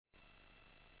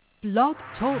Blog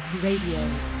Talk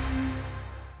Radio.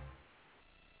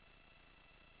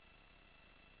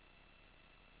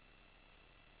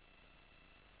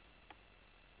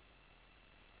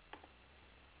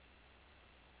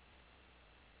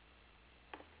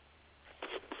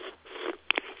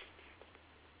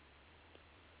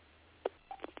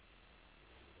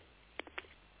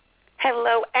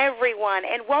 Hello, everyone,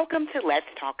 and welcome to Let's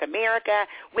Talk America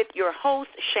with your host,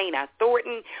 Shana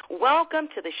Thornton. Welcome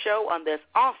to the show on this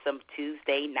awesome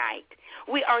Tuesday night.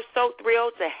 We are so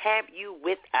thrilled to have you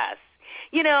with us.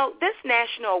 You know, this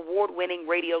national award-winning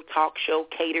radio talk show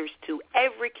caters to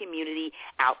every community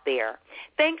out there.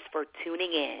 Thanks for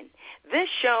tuning in. This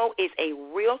show is a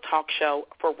real talk show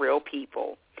for real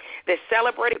people. The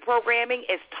celebrated programming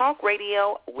is talk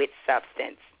radio with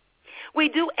substance. We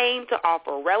do aim to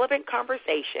offer relevant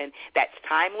conversation that's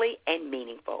timely and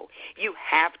meaningful. You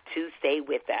have to stay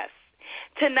with us.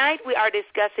 Tonight we are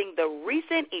discussing the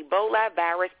recent Ebola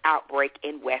virus outbreak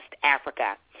in West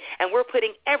Africa, and we're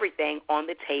putting everything on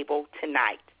the table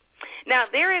tonight. Now,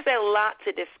 there is a lot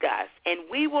to discuss, and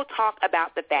we will talk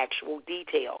about the factual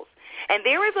details. And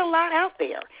there is a lot out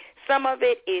there. Some of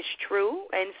it is true,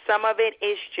 and some of it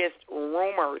is just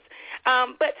rumors.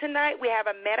 But tonight we have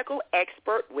a medical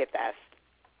expert with us,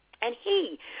 and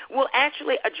he will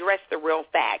actually address the real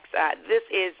facts. This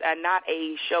is not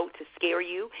a show to scare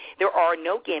you. There are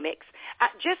no gimmicks,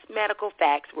 just medical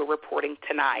facts we're reporting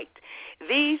tonight.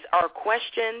 These are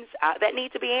questions that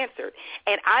need to be answered,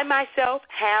 and I myself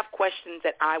have questions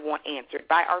that I want answered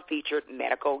by our featured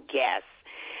medical guests.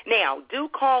 Now, do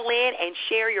call in and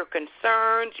share your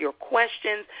concerns, your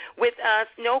questions with us.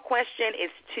 No question is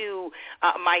too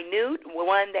minute,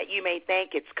 one that you may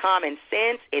think it's common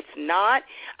sense. It's not.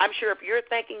 I'm sure if you're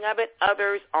thinking of it,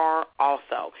 others are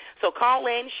also. So call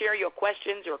in, share your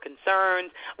questions or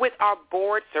concerns with our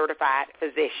board-certified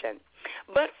physician.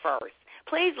 But first,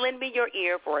 please lend me your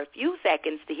ear for a few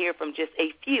seconds to hear from just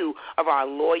a few of our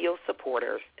loyal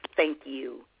supporters. Thank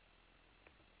you.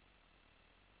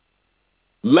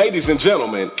 Ladies and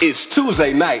gentlemen, it's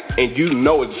Tuesday night, and you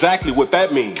know exactly what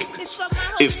that means.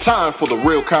 It's time for the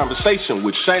real conversation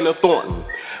with Shana Thornton.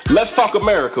 Let's Talk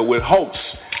America with host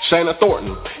Shana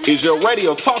Thornton is your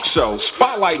radio talk show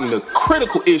spotlighting the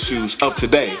critical issues of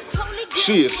today.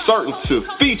 She is certain to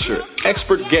feature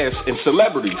expert guests and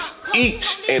celebrities each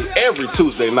and every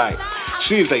Tuesday night.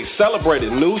 She is a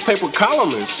celebrated newspaper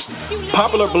columnist,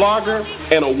 popular blogger,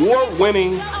 and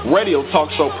award-winning radio talk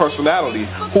show personality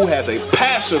who has a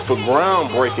passion for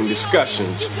groundbreaking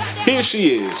discussions. Here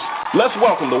she is. Let's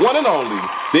welcome the one and only,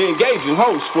 the engaging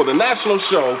host for the national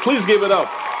show. Please give it up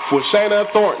for Shana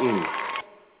Thornton.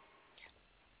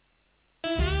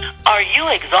 Are you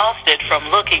exhausted from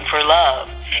looking for love?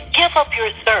 Give up your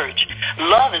search.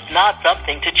 Love is not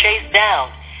something to chase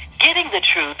down. Getting the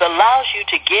truth allows you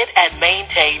to get and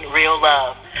maintain real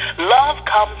love. Love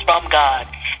comes from God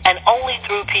and only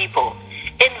through people.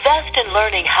 Invest in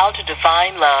learning how to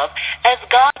define love as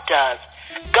God does.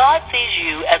 God sees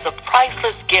you as a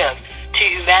priceless gift to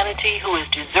humanity who is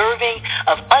deserving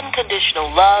of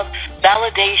unconditional love,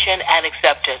 validation, and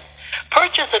acceptance.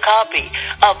 Purchase a copy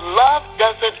of Love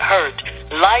Doesn't Hurt,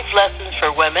 Life Lessons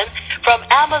for Women from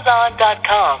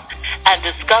Amazon.com and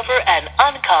discover an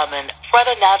uncommon,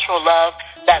 preternatural love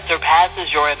that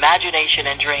surpasses your imagination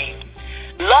and dreams.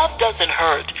 Love Doesn't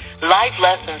Hurt, Life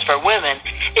Lessons for Women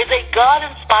is a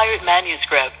God-inspired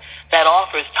manuscript that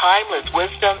offers timeless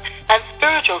wisdom and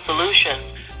spiritual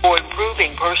solutions for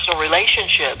improving personal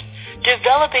relationships,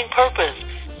 developing purpose,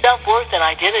 self-worth and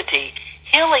identity,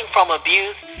 healing from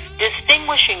abuse,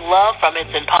 distinguishing love from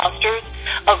its imposters,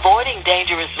 avoiding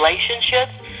dangerous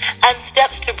relationships, and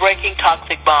steps to breaking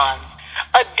toxic bonds.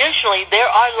 Additionally, there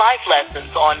are life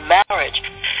lessons on marriage,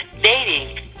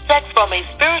 dating, sex from a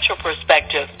spiritual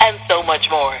perspective, and so much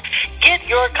more. Get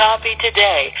your copy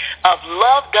today of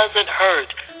Love Doesn't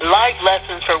Hurt, Life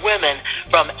Lessons for Women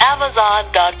from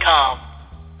Amazon.com.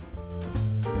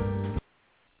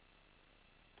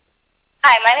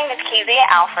 Hi, my name is Kezia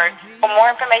Alford. For more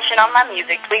information on my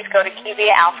music, please go to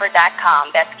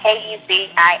KeziaAlford.com. That's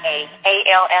KeziaAlford.com,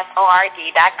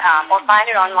 or find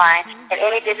it online at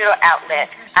any digital outlet.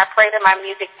 I pray that my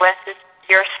music blesses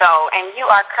your soul. And you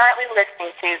are currently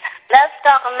listening to Let's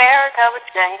Talk America with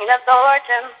Shana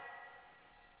Thornton.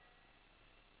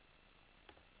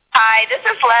 Hi, this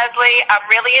is Leslie. I'm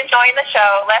really enjoying the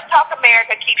show. Let's Talk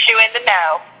America keeps you in the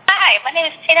know. Hi, my name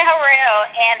is Tina Harrell,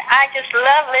 and I just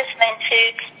love listening to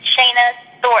Shana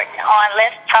Thornton on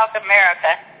Let's Talk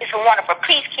America. It's wonderful.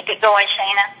 Please keep it going,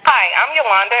 Shana. Hi, I'm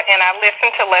Yolanda, and I listen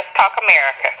to Let's Talk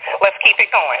America. Let's keep it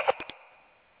going.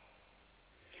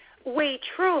 We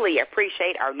truly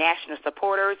appreciate our national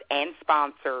supporters and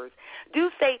sponsors. Do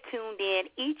stay tuned in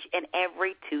each and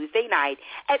every Tuesday night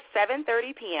at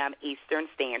 7:30 p.m. Eastern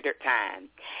Standard Time.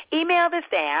 Email the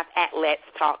staff at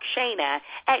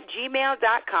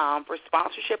letstalkshana@gmail.com for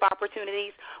sponsorship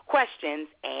opportunities, questions,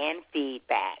 and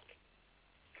feedback.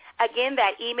 Again,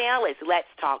 that email is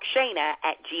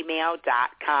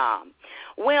letstalkshana@gmail.com.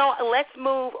 Well, let's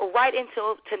move right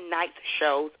into tonight's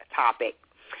show's topic.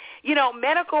 You know,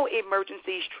 medical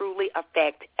emergencies truly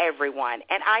affect everyone,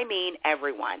 and I mean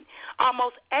everyone.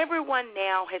 Almost everyone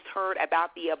now has heard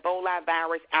about the Ebola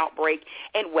virus outbreak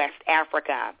in West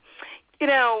Africa. You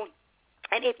know,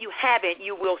 and if you haven't,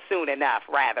 you will soon enough,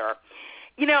 rather.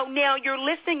 You know, now you're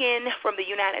listening in from the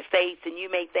United States, and you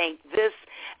may think this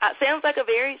sounds like a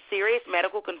very serious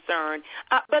medical concern,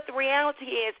 but the reality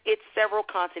is it's several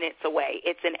continents away.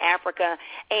 It's in Africa,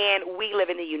 and we live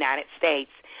in the United States.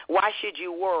 Why should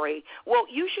you worry? Well,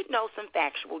 you should know some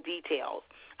factual details.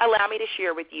 Allow me to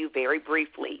share with you very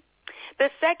briefly.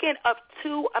 The second of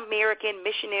 2 American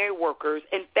missionary workers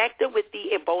infected with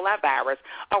the Ebola virus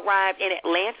arrived in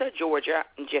Atlanta, Georgia,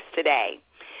 just today.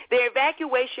 Their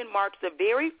evacuation marks the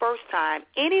very first time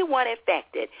anyone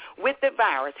infected with the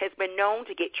virus has been known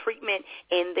to get treatment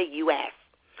in the U.S.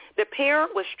 The pair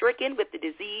was stricken with the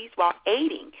disease while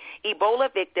aiding Ebola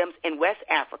victims in West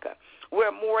Africa,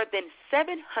 where more than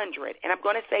 700, and I'm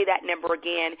going to say that number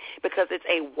again because it's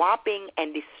a whopping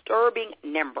and disturbing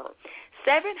number,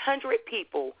 700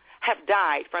 people have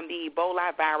died from the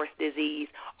Ebola virus disease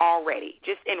already,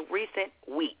 just in recent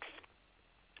weeks.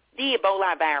 The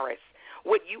Ebola virus,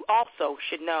 what you also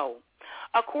should know.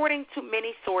 According to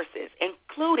many sources,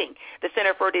 including the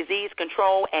Center for Disease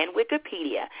Control and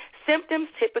Wikipedia, symptoms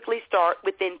typically start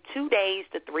within 2 days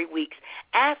to 3 weeks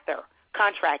after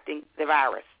contracting the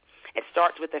virus. It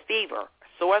starts with a fever,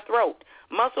 sore throat,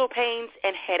 muscle pains,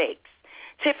 and headaches.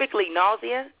 Typically,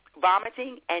 nausea,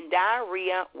 vomiting, and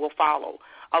diarrhea will follow,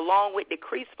 along with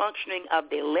decreased functioning of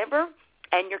the liver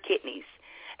and your kidneys.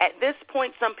 At this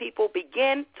point, some people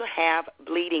begin to have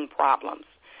bleeding problems.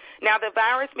 Now, the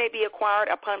virus may be acquired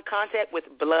upon contact with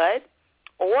blood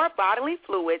or bodily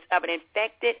fluids of an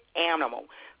infected animal,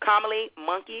 commonly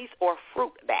monkeys or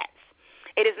fruit bats.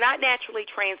 It is not naturally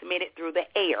transmitted through the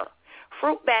air.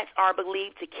 Fruit bats are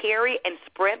believed to carry and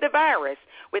spread the virus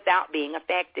without being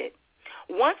affected.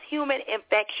 Once human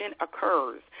infection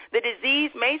occurs, the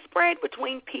disease may spread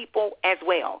between people as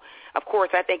well. Of course,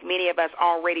 I think many of us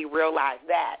already realize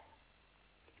that.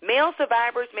 Male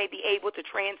survivors may be able to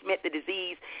transmit the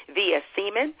disease via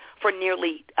semen for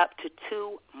nearly up to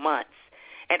 2 months.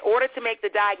 In order to make the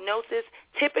diagnosis,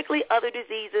 typically other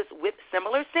diseases with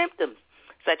similar symptoms,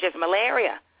 such as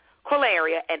malaria,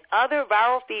 cholera, and other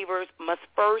viral fevers must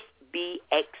first be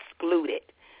excluded.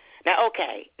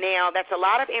 Now, that's a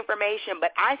lot of information,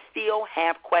 but I still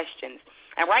have questions.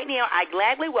 And right now, I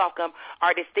gladly welcome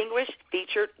our distinguished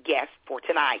featured guest for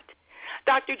tonight,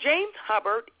 Dr. James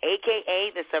Hubbard,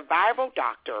 a.k.a. the Survival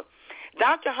Doctor.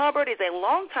 Dr. Hubbard is a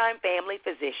longtime family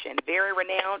physician, very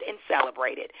renowned and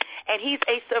celebrated, and he's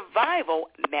a survival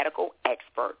medical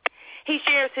expert. He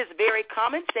shares his very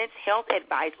common sense health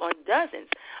advice on dozens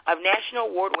of national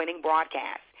award-winning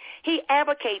broadcasts. He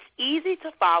advocates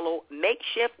easy-to-follow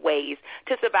makeshift ways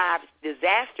to survive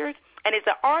disasters and is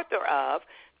the author of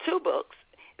 2 books.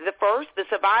 The first, The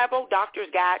Survival Doctor's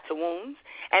Guide to Wounds,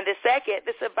 and the second,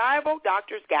 The Survival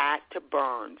Doctor's Guide to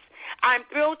Burns. I'm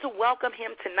thrilled to welcome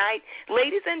him tonight.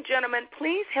 Ladies and gentlemen,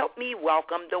 please help me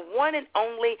welcome the one and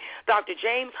only Dr.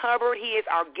 James Hubbard. He is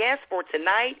our guest for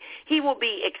tonight. He will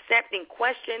be accepting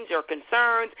questions or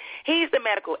concerns. He's the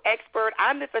medical expert.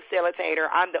 I'm the facilitator.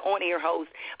 I'm the on-air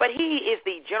host. But he is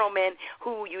the gentleman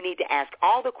who you need to ask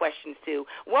all the questions to.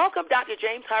 Welcome, Dr.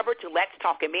 James Hubbard, to Let's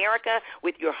Talk America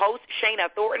with your host,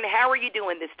 Shana Thornton. How are you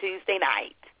doing this Tuesday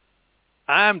night?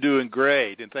 I'm doing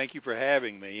great, and thank you for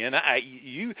having me. And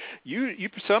you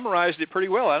summarized it pretty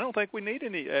well. I don't think we need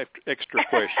any extra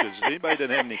questions. Anybody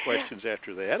doesn't have any questions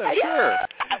after that? I'm sure.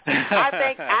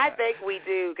 I think we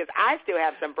do, because I still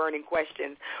have some burning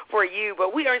questions for you.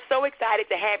 But we are so excited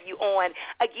to have you on.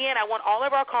 Again, I want all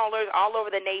of our callers all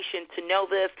over the nation to know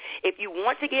this. If you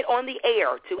want to get on the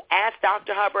air to ask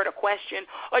Dr. Hubbard a question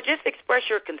or just express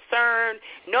your concern,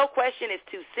 no question is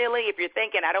too silly. If you're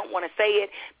thinking, I don't want to say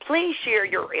it, please share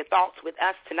your thoughts with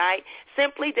us tonight.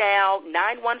 Simply dial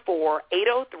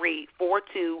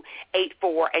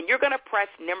 914-803-4284, and you're going to press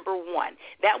number 1.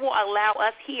 That will allow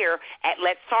us here at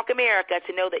Let's Talk America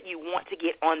to know that you want to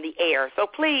get on the air. So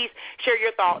please share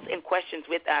your thoughts and questions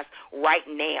with us right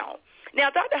now. Now,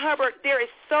 Dr. Hubbard, there is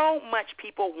so much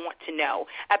people want to know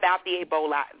about the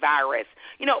Ebola virus.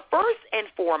 First and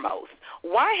foremost,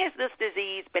 why has this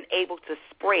disease been able to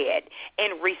spread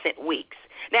in recent weeks?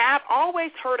 Now, I've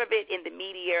always heard of it in the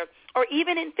media or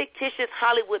even in fictitious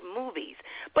Hollywood movies,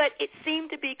 but it seemed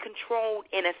to be controlled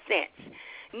in a sense.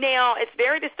 Now, it's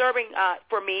very disturbing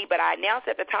for me, but I announced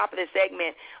at the top of the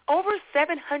segment, over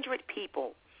 700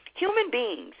 people, human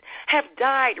beings, have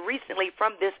died recently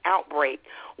from this outbreak.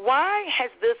 Why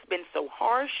has this been so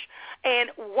harsh, and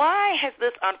why has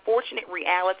this unfortunate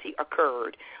reality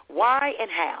occurred? Why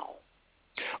and how?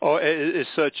 Oh, it's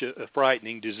such a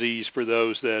frightening disease for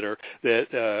those that are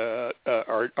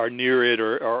near it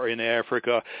or are in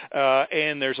Africa,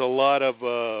 and there's a lot of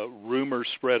rumors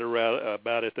spread around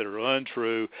about it that are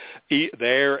untrue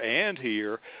there and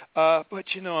here. But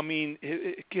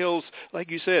it kills, like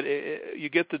you said. You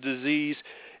get the disease.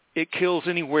 It kills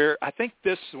anywhere. I think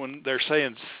this one, they're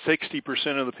saying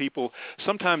 60% of the people,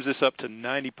 sometimes it's up to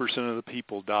 90% of the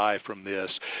people die from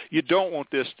this. You don't want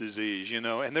this disease, and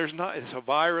it's a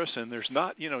virus, and there's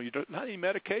not any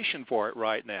medication for it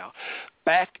right now.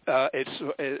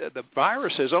 The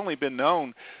virus has only been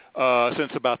known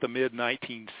since about the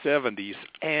mid-1970s,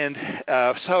 and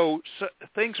so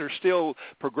things are still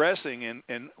progressing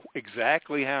in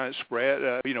exactly how it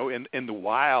spread, in the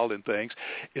wild and things.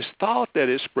 It's thought that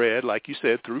it spread, like you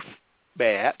said, through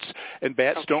bats, and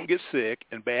bats don't get sick,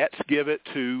 and bats give it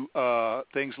to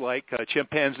things like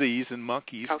chimpanzees and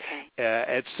monkeys,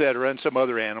 et cetera, and some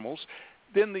other animals.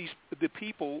 Then the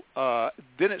people,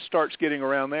 then it starts getting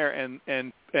around there, and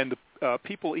the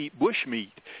people eat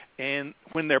bushmeat, and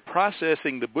when they're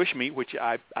processing the bushmeat, which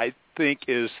I think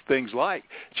is things like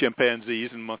chimpanzees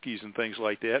and monkeys and things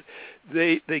like that,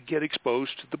 they get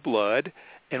exposed to the blood,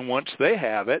 and once they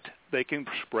have it, they can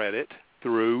spread it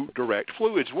through direct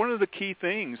fluids. One of the key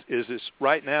things is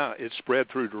right now it's spread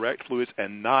through direct fluids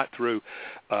and not through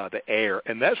the air,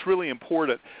 and that's really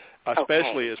important.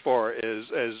 Especially as far as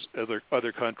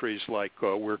other countries like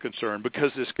we're concerned,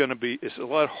 because it's a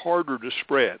lot harder to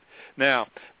spread. Now,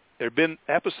 there have been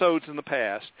episodes in the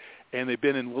past, and they've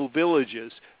been in little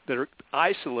villages that are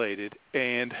isolated,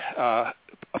 and I'm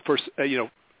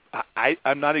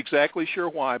not exactly sure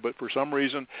why, but for some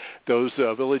reason those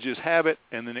villages have it,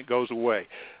 and then it goes away.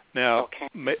 Now,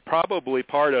 probably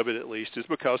part of it at least is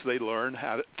because they learn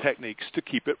techniques to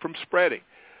keep it from spreading.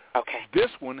 This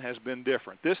one has been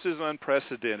different. This is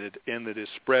unprecedented in that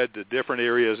it's spread to different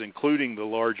areas, including the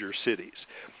larger cities.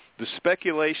 The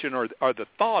speculation, or the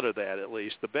thought of that at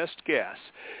least, the best guess,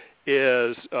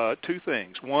 is two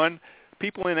things. One,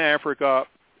 people in Africa,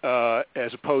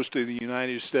 as opposed to the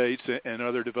United States and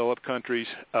other developed countries,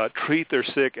 treat their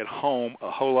sick at home a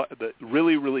whole lot. The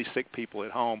really, really sick people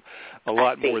at home a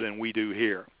lot more than we do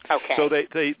here. So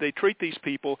they treat these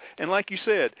people, and like you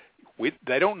said,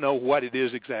 they don't know what it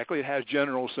is exactly. It has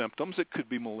general symptoms. It could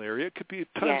be malaria. It could be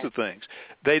tons of things.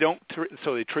 They don't.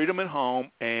 So they treat them at home,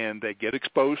 and they get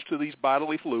exposed to these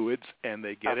bodily fluids, and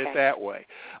they get it that way.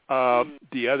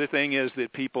 The other thing is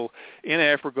that people in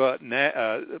Africa,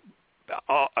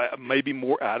 maybe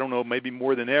more, I don't know, maybe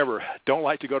more than ever, don't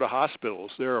like to go to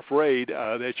hospitals. They're afraid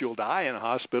that you'll die in a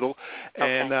hospital.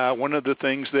 And one of the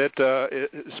things that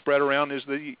is spread around is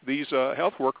these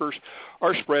health workers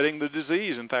are spreading the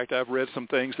disease. In fact, I've read some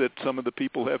things that some of the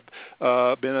people have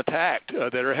been attacked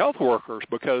that are health workers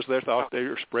because they thought they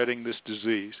were spreading this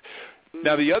disease.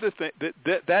 Now, the other thing,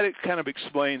 that it kind of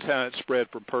explains how it's spread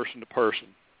from person to person.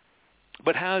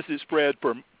 But how is it spread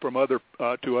from other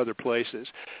to other places?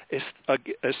 It's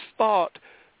thought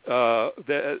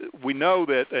that we know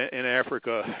that in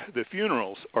Africa the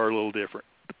funerals are a little different.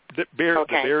 The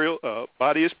burial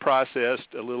body is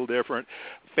processed a little different.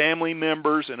 Family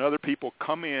members and other people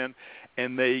come in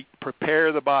and they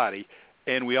prepare the body.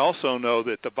 And we also know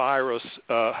that the virus,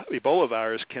 Ebola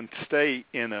virus, can stay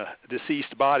in a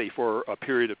deceased body for a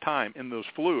period of time in those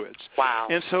fluids. Wow!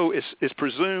 And so it's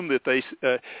presumed that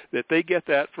they get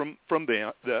that from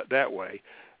them that way.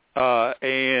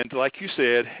 And like you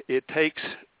said, it takes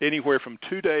anywhere from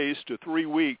 2 days to 3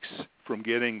 weeks from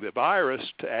getting the virus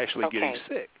to actually getting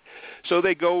sick. So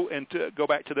they go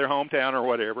back to their hometown or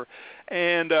whatever,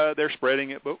 and they're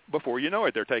spreading it before you know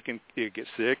it. You get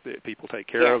sick. People take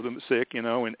care of them sick, and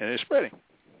it's spreading.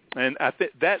 And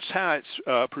that's how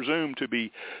it's presumed to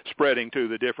be spreading to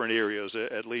the different areas.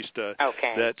 At least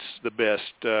that's the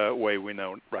best way we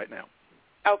know right now.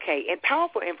 Okay, and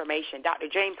powerful information. Dr.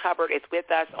 James Hubbard is with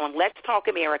us on Let's Talk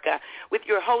America with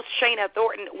your host, Shana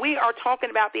Thornton. We are talking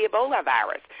about the Ebola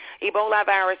virus. Ebola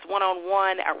virus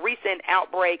one-on-one, a recent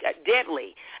outbreak, a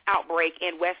deadly outbreak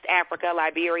in West Africa,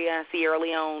 Liberia, Sierra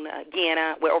Leone,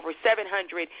 Ghana, where over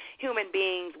 700 human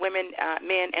beings, women,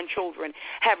 men, and children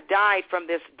have died from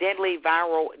this deadly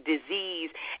viral disease.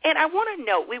 And I want to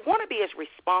note, we want to be as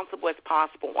responsible as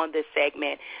possible on this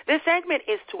segment. This segment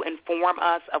is to inform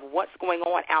us of what's going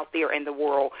on out there in the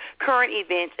world, current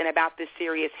events, and about this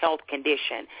serious health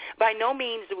condition. By no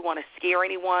means do we want to scare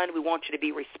anyone. We want you to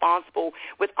be responsible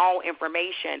with all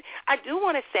information. I do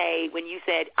want to say, when you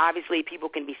said obviously people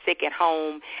can be sick at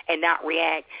home and not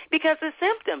react, because the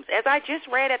symptoms, as I just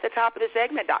read at the top of the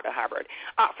segment, Dr. Hubbard,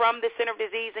 from the Center of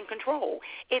Disease and Control,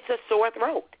 it's a sore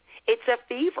throat. It's a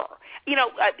fever.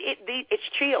 It's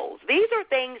chills. These are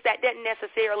things that didn't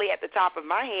necessarily at the top of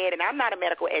my head, and I'm not a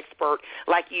medical expert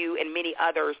like you and many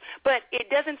others, but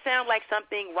it doesn't sound like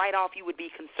something right off you would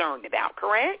be concerned about,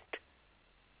 correct?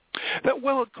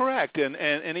 Well, correct, and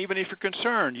even if you're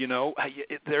concerned,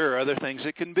 there are other things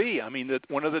it can be. I mean,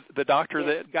 one of the doctor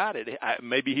that got it,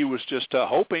 maybe he was just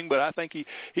hoping, but I think he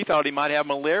thought he might have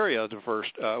malaria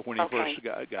when he first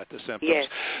got the symptoms. Yes.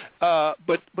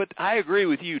 But I agree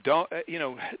with you.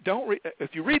 If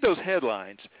you read those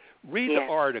headlines, read the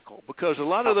article, because a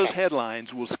lot of those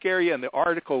headlines will scare you, and the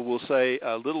article will say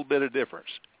a little bit of difference.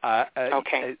 I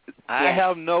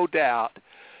have no doubt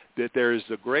that there is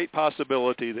a great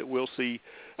possibility that we'll see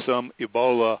some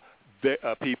Ebola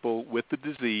people with the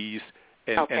disease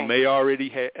and may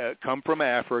already come from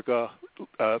Africa,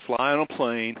 fly on a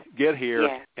plane, get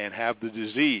here, and have the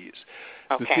disease.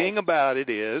 The thing about it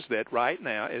is that right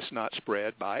now it's not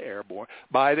spread by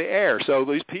the air. So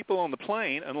these people on the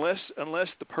plane, unless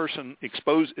the person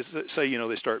exposed, say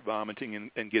they start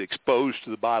vomiting and get exposed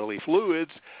to the bodily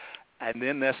fluids, and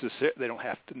then they don't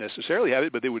have to necessarily have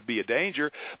it, but there would be a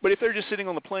danger. But if they're just sitting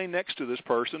on the plane next to this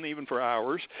person, even for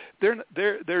hours, they're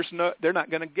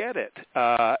not going to get it.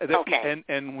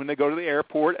 And when they go to the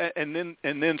airport, and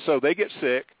then so they get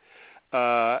sick.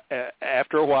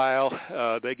 After a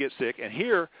while, they get sick. And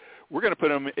here, we're going to put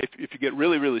them. If you get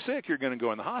really, really sick, you're going to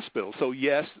go in the hospital. So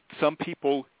yes, some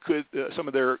people could, some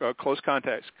of their close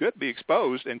contacts could be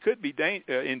exposed and could be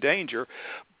in danger.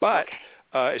 But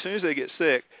as soon as they get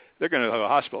sick, they're going to go to the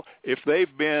hospital. If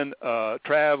they've been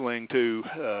traveling to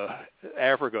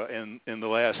Africa in the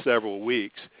last several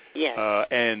weeks,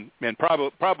 and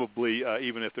probably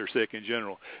even if they're sick in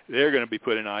general, they're going to be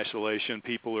put in isolation.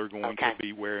 People are going to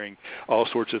be wearing all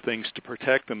sorts of things to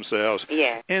protect themselves.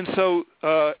 And so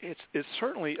it's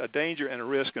certainly a danger and a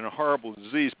risk and a horrible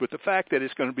disease, but the fact that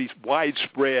it's going to be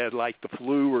widespread like the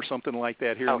flu or something like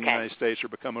that here in the United States or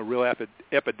become a real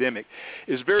epidemic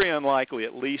is very unlikely,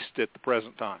 at least at the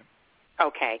present time.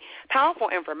 Okay. Powerful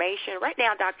information. Right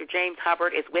now, Dr. James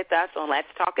Hubbard is with us on Let's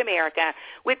Talk America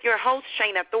with your host,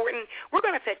 Shana Thornton. We're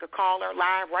going to take a caller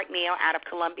live right now out of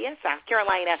Columbia, South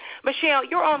Carolina. Michelle,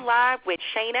 you're on live with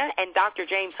Shana and Dr.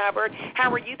 James Hubbard.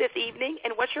 How are you this evening,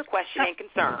 and what's your question and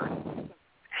concern?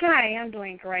 Hi, I'm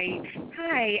doing great.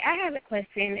 Hi, I have a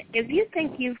question. If you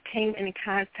think you came in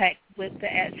contact with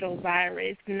the actual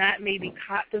virus, not maybe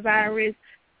caught the virus,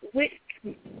 which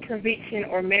prevention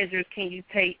or measures can you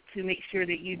take to make sure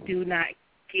that you do not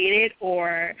get it?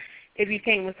 Or if you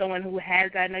came with someone who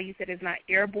has, I know you said it's not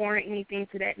airborne or anything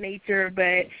to that nature,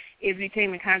 but if you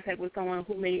came in contact with someone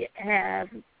who may have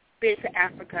been to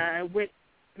Africa, what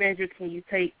measures can you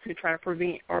take to try to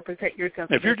prevent or protect yourself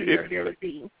from their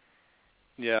disease?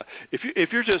 Yeah,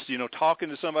 if you're just talking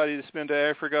to somebody that's been to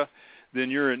Africa, then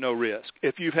you're at no risk.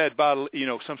 If you've had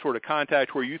some sort of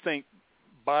contact where you think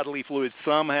bodily fluids,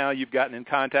 somehow you've gotten in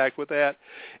contact with that,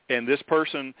 and this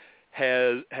person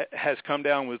has come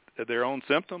down with their own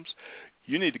symptoms,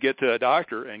 you need to get to a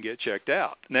doctor and get checked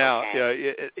out. Now,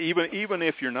 even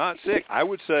if you're not sick, I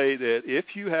would say that if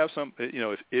you have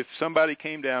if somebody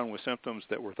came down with symptoms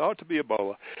that were thought to be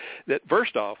Ebola, that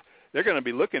first off, they're going to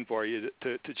be looking for you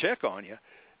to check on you.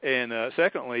 And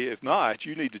secondly, if not,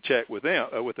 you need to check with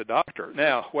them, with the doctor.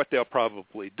 Now, what they'll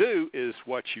probably do is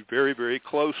watch you very, very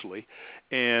closely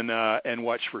and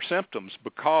watch for symptoms,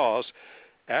 because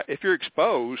if you're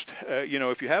exposed,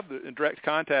 if you have the direct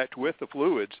contact with the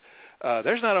fluids,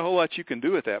 there's not a whole lot you can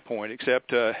do at that point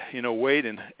except, wait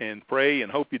and pray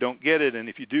and hope you don't get it. And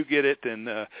if you do get it,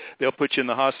 then they'll put you in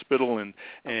the hospital and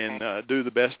do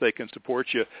the best they can support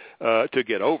you to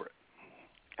get over it.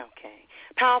 Okay.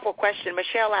 Powerful question.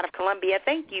 Michelle out of Columbia,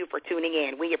 thank you for tuning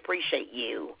in. We appreciate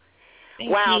you.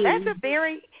 Wow, that's a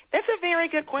very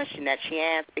good question that she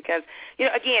asked because,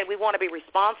 again, we want to be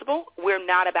responsible. We're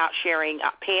not about sharing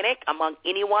panic among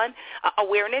anyone.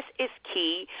 Awareness is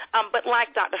key. But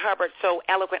like Dr. Hubbard so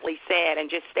eloquently said and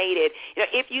just stated,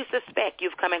 if you suspect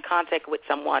you've come in contact with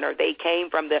someone or they came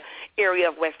from the area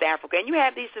of West Africa and you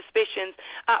have these suspicions,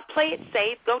 play it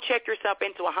safe. Go check yourself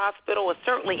into a hospital or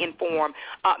certainly inform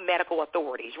medical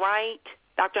authorities, right?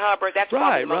 Dr. Hubbard, that's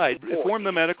right. Important. Inform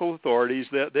the medical authorities.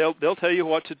 They'll tell you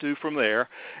what to do from there,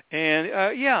 and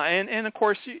and of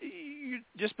course, you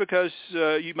just because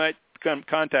you might come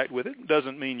contact with it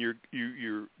doesn't mean you're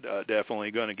definitely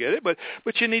going to get it, but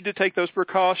you need to take those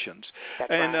precautions.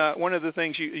 That's and right. One of the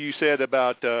things you said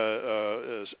about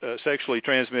sexually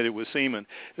transmitted with semen,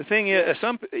 the thing is,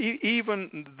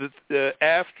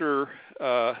 after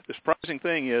the surprising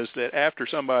thing is that after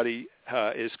somebody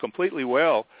is completely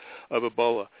well of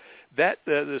Ebola, that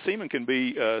the semen can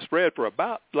be spread for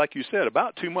about, like you said,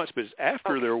 about 2 months, but it's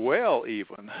after they're well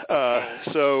even.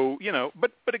 So,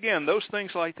 but again, those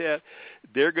things like that,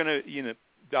 they're going to,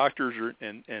 doctors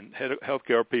and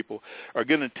healthcare people are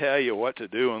going to tell you what to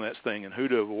do on that thing and who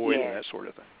to avoid and that sort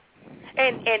of thing.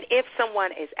 And if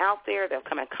someone is out there, they'll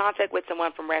come in contact with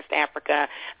someone from West Africa.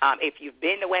 If you've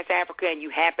been to West Africa and you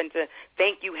happen to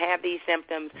think you have these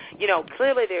symptoms,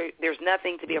 clearly there's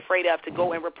nothing to be afraid of to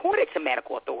go and report it to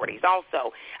medical authorities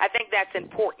also. I think that's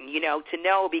important, to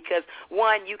know because,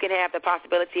 one, you can have the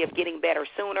possibility of getting better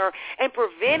sooner and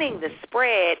preventing the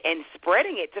spread and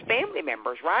spreading it to family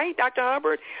members, right, Dr.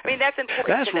 Hubbard? I mean, that's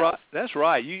important to know. That's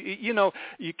right. To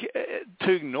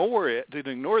ignore it, to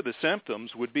ignore the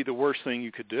symptoms would be the worst thing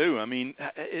you could do. I mean,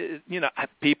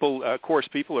 people are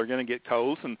going to get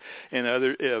colds and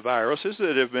other viruses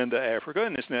that have been to Africa,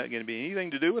 and it's not going to be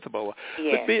anything to do with Ebola.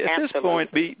 Yes, but at this point,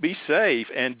 be safe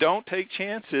and don't take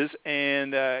chances.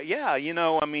 And then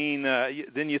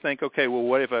you think, okay, well,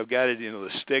 what if I've got it, the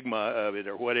stigma of it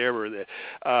or whatever? That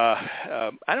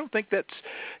I don't think that's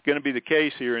going to be the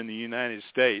case here in the United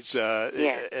States,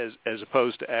 as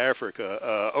opposed to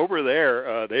Africa. Over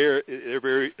there,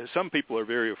 some people are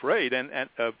very afraid and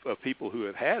of people who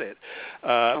have had it.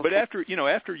 But after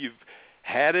you've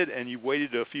had it and you've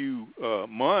waited a few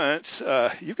months,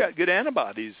 you've got good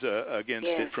antibodies against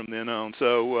it from then on.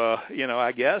 So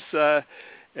I guess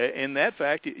in that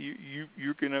fact,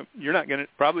 you're not gonna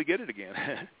probably get it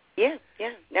again. Yeah.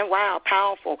 Now, wow,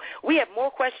 powerful. We have more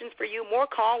questions for you, more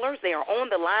callers. They are on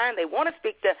the line. They want to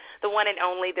speak to the one and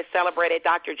only, the celebrated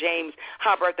Dr. James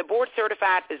Hubbard, the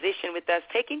board-certified physician with us,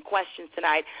 taking questions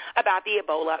tonight about the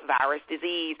Ebola virus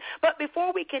disease. But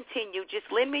before we continue,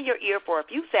 just lend me your ear for a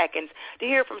few seconds to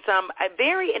hear from some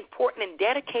very important and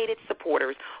dedicated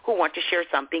supporters who want to share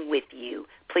something with you.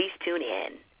 Please tune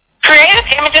in. Creative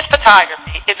Images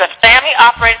Photography is a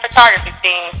family-operated photography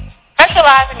team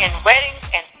specializing in weddings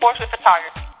and portrait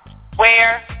photography,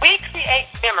 where we create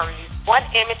memories one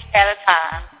image at a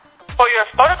time. For your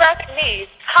photographic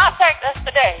needs, contact us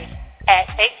today at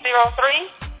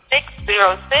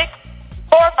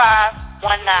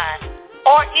 803-606-4519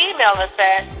 or email us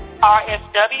at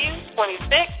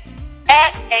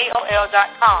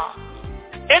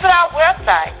rsw26@aol.com. Visit our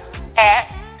website at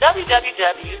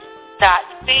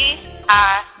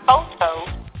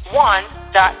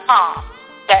www.ciphoto1.com.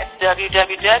 That's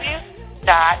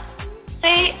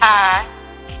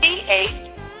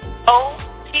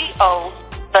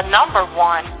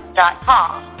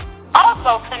www.ciphoto1.com.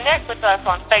 Also, connect with us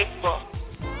on Facebook.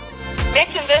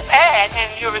 Mention this ad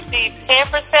and you'll receive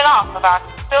 10% off of our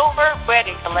silver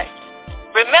wedding collection.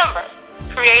 Remember,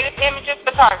 Creative Images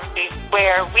Photography,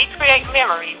 where we create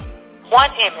memories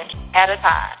one image at a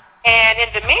time. And in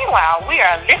the meanwhile, we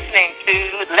are listening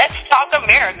to Let's Talk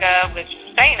America with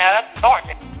Shana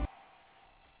Thornton.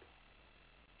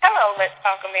 Hello, Let's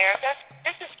Talk America.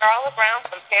 This is Charlotte Brown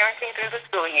from Parenting Through the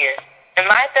School Year. In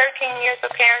my 13 years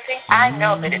of parenting, I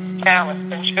know that it's a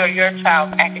challenge to ensure your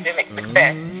child's academic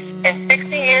success. In 60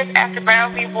 years after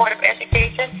Brown v. Board of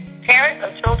Education, parents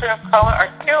of children of color are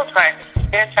still trying to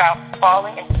keep their child from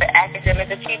falling into the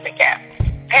academic achievement gap.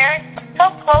 Parents,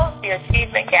 help close the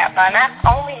achievement gap by not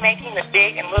only making the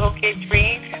big and little kids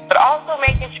read, but also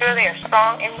making sure they are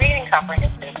strong in reading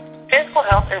comprehension, physical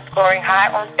health, and scoring high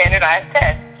on standardized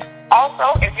tests.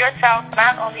 Also, if your child's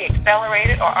not on the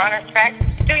accelerated or honors track,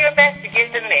 do your best to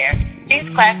get them there. These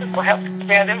classes will help to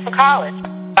prepare them for college.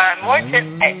 Find more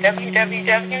tips at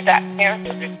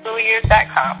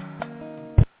www.parentingthroughschoolyears.com.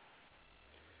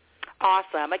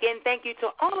 Awesome. Again, thank you to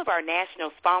all of our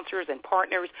national sponsors and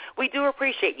partners. We do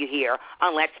appreciate you here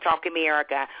on Let's Talk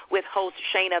America with host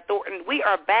Shana Thornton. We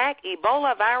are back.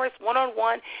 Ebola virus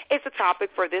one-on-one is the topic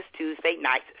for this Tuesday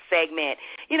night's segment.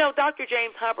 You know, Dr.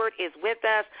 James Hubbard is with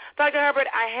us. Dr. Hubbard,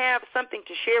 I have something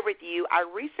to share with you. I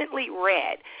recently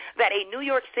read that a New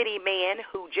York City man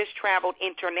who just traveled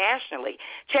internationally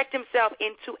checked himself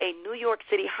into a New York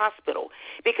City hospital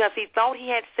because he thought he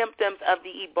had symptoms of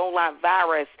the Ebola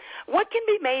virus. What can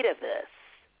be made of this?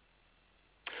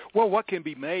 Well, what can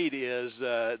be made is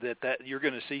that you're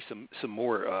going to see some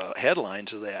more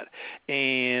headlines of that,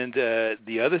 and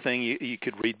the other thing you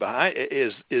could read behind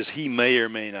is he may or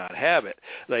may not have it.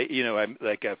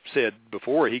 Like I've said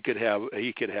before, he could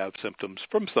have symptoms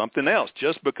from something else.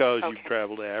 Just because you've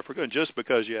traveled to Africa and just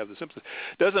because you have the symptoms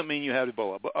doesn't mean you have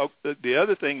Ebola. But the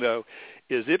other thing though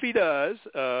is if he does,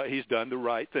 he's done the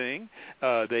right thing.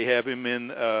 They have him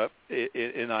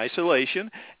in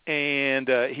isolation, and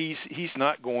he's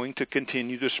not going to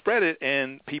continue to spread it.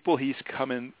 And people he's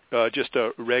come in just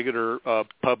a regular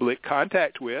public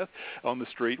contact with on the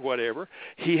street, whatever,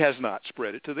 he has not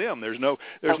spread it to them. There's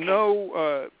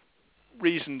no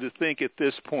reason to think at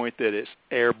this point that it's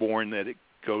airborne, that it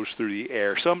goes through the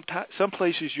air. Some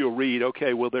places you'll read,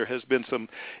 okay, well, there has been some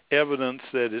evidence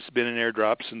that it's been in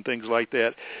airdrops and things like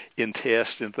that in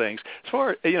tests and things. As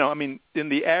far, in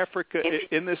the Africa,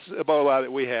 in this Ebola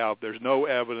that we have, there's no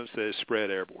evidence that it's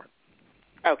spread airborne.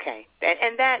 Okay,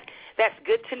 and that's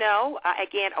good to know.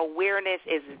 Again, awareness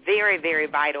is very, very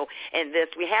vital in this.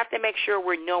 We have to make sure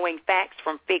we're knowing facts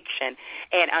from fiction.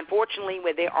 And unfortunately,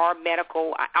 when there are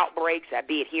medical outbreaks,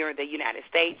 be it here in the United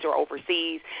States or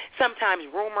overseas, sometimes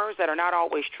rumors that are not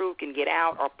always true can get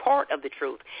out, or part of the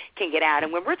truth can get out.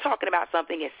 And when we're talking about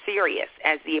something as serious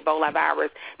as the Ebola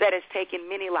virus that has taken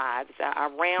many lives,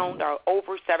 around or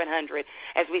over 700,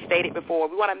 as we stated before,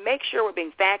 we want to make sure we're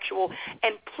being factual.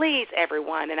 And please,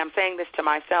 everyone, and I'm saying this to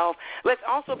myself, let's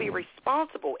also be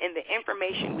responsible in the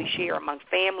information we share among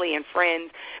family and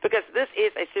friends, because this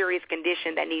is a serious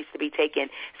condition that needs to be taken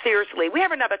seriously. We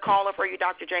have another caller for you,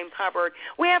 Dr. James Hubbard.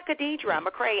 We have Khadidra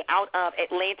McCrae out of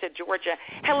Atlanta, Georgia.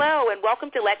 Hello, and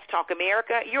welcome to Let's Talk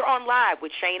America. You're on live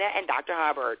with Shana and Dr.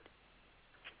 Hubbard.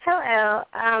 Hello.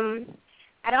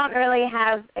 I don't really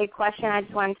have a question. I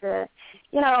just wanted to,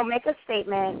 make a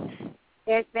statement.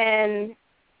 There's been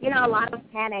a lot of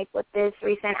panic with this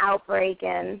recent outbreak,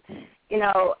 and,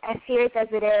 as serious as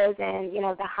it is and,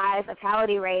 the high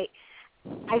fatality rate,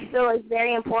 I feel it's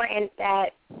very important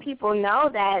that people know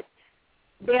that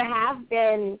there have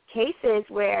been cases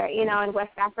where, in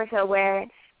West Africa where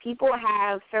people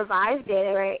have survived it,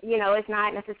 or, it's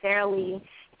not necessarily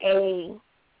a,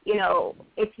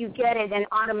 if you get it, then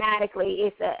automatically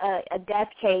it's a death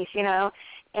case,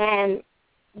 and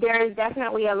there's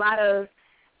definitely a lot of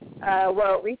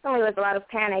recently there was a lot of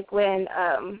panic when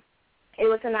it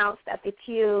was announced that the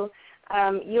 2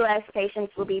 U.S.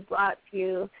 patients will be brought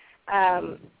to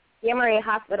Emory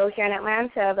Hospital here in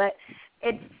Atlanta. But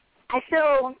I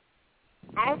feel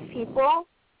as people,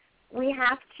 we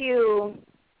have to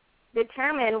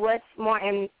determine what's more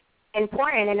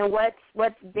important and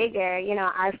what's bigger,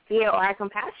 our fear or our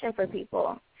compassion for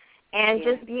people, and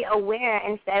just be aware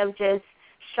instead of just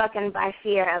stricken by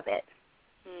fear of it.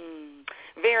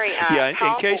 Very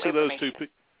in case of those two.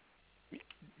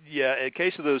 In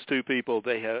case of those 2 people,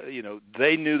 they have,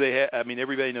 they knew they had. I mean,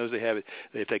 everybody knows they have it.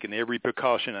 They've taken every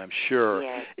precaution, I'm sure,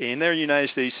 and they're United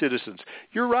States citizens.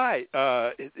 You're right.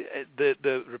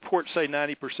 The reports say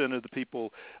 90% of the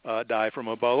people die from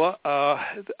Ebola.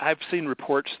 I've seen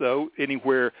reports, though,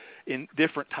 anywhere in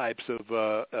different types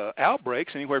of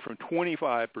outbreaks, anywhere from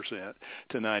 25%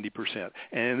 to 90%.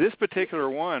 And in this particular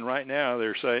one, right now,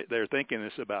 they're thinking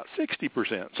it's about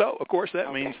 60%. So, of course,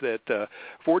 that means that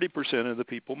 40% of the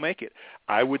people make it.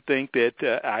 I would think that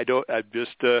I'm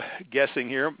just guessing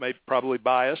here, probably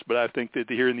biased, but I think that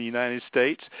here in the United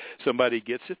States, somebody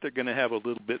gets it, they're going to have a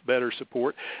little bit better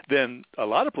support than a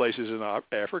lot of places in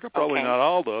Africa, probably not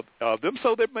all of them,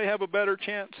 so they may have a better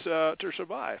chance to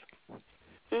survive.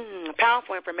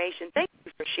 Powerful information. Thank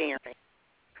you for sharing.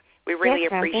 We really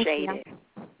appreciate it.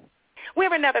 We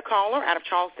have another caller out of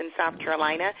Charleston, South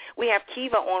Carolina. We have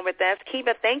Kiva on with us.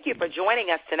 Kiva, thank you for joining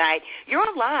us tonight. You're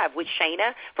on live with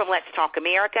Shana from Let's Talk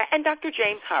America and Dr.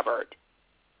 James Hubbard.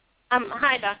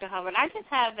 Hi, Dr. Hubbard. I just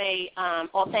have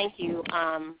thank you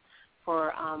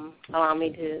for allowing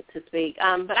me to speak.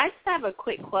 But I just have a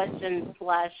quick question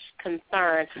 /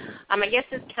 concern. I guess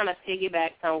this kind of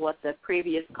piggybacks on what the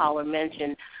previous caller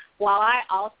mentioned. While I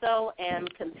also am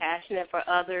compassionate for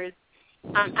others,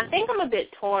 I think I'm a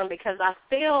bit torn because I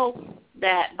feel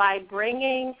that by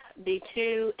bringing the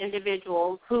two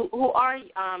individuals who are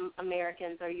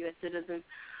Americans or U.S. citizens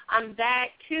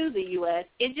back to the U.S.,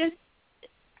 it just,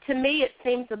 to me, it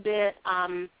seems a bit,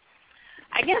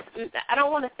 I guess, I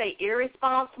don't want to say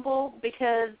irresponsible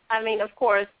because, I mean, of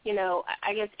course, you know,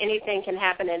 I guess anything can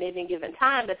happen at any given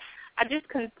time, but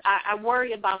I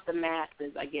worry about the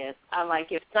masses, I guess.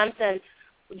 If something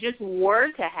just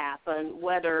were to happen,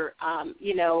 whether,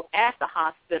 you know, at the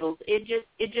hospitals, it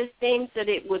just seems that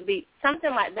it would be,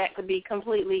 something like that could be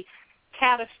completely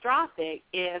catastrophic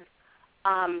if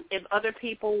other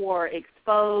people were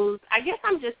exposed. I guess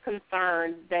I'm just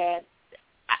concerned that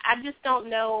I just don't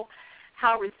know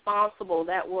how responsible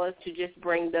that was to just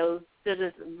bring those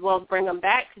citizens, bring them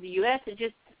back to the U.S. It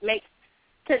just makes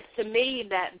sense to me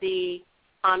that the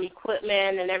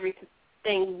equipment and everything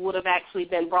would have actually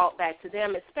been brought back to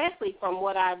them, especially from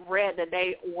what I've read that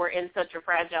they were in such a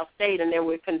fragile state and there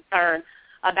were concern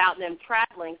about them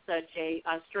traveling such a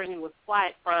strenuous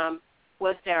flight from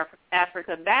West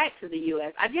Africa back to the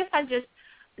U.S. I guess I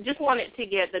just wanted to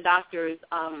get the doctor's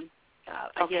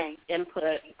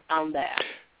input on that.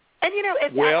 And, you know,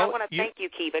 I want to thank you,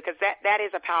 Kiva, because that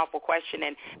is a powerful question.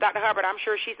 And, Dr. Hubbard, I'm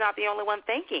sure she's not the only one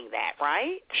thinking that,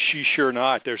 right? She's sure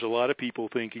not. There's a lot of people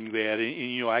thinking that. And,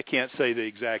 you know, I can't say the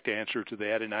exact answer to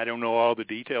that, and I don't know all the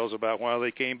details about why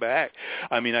they came back.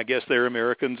 I mean, I guess they're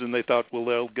Americans, and they thought, well,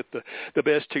 they'll get the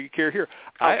best care here.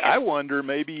 Okay. I wonder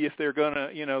maybe if they're going to,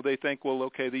 you know, they think, well,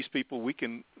 okay, these people, we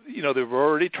can, you know, they've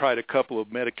already tried a couple of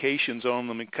medications on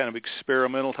them in kind of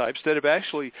experimental types that have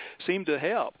actually seemed to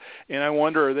help. And I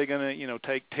wonder, are they going to, you know,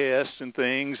 take tests and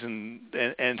things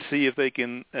and see if they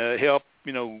can help,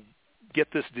 you know,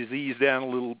 get this disease down a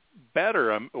little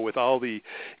better with all the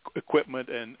equipment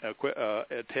and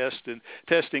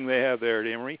testing they have there at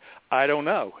Emory. I don't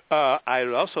know. I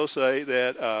would also say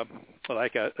that,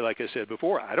 like I said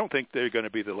before, I don't think they're going to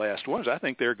be the last ones. I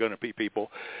think they're going to be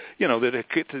people, you know, that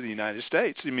get to the United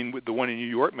States. I mean, the one in New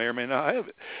York may or may not have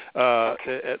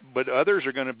it. But others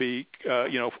are going to be,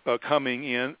 you know, coming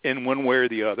in one way or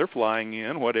the other, flying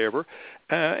in, whatever,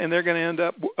 and they're going to end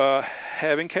up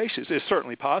having cases. It's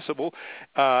certainly possible,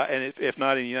 and if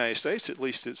not in the United States, at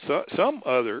least at some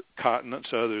other continents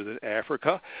other than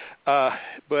Africa.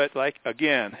 But like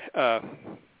again,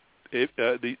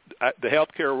 the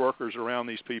healthcare workers around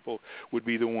these people would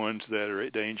be the ones that are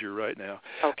at danger right now.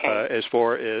 Okay. As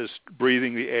far as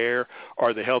breathing the air,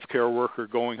 or the healthcare worker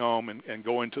going home and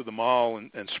going to the mall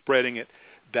and spreading it.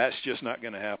 That's just not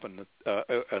going to happen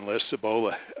unless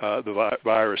Ebola, the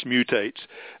virus, mutates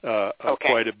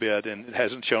quite a bit, and it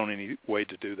hasn't shown any way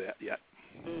to do that yet.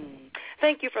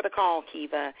 Thank you for the call,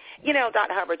 Kiva. You know,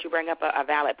 Dr. Hubbard, you bring up a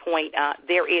valid point.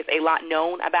 There is a lot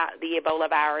known about the Ebola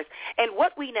virus, and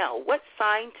what we know, what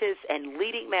scientists and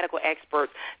leading medical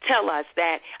experts tell us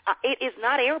that it is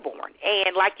not airborne.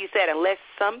 And like you said, unless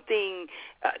something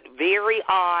very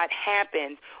odd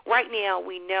happens, right now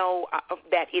we know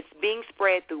that it's being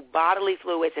spread through bodily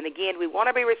fluids. And again, we want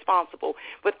to be responsible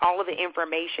with all of the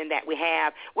information that we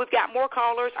have. We've got more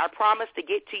callers. I promise to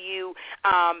get to you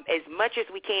as much as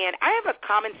we can. I have a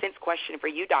common sense question for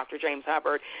you, Dr. James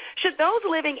Hubbard. Should those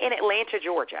living in Atlanta,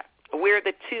 Georgia, where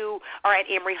the two are at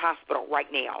Emory Hospital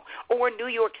right now, or New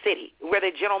York City, where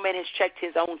the gentleman has checked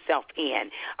his own self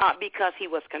in because he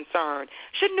was concerned,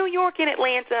 should New York and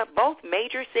Atlanta, both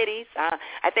major cities,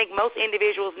 I think most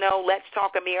individuals know Let's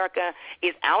Talk America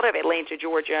is out of Atlanta,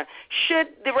 Georgia, should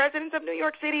the residents of New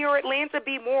York City or Atlanta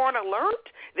be more on alert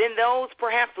than those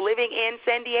perhaps living in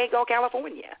San Diego,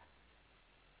 California?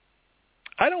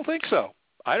 I don't think so.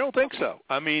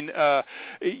 I mean,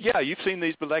 yeah, you've seen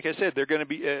these, but like I said, they're going to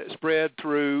be spread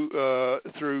through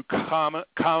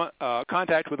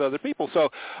contact with other people. So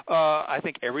I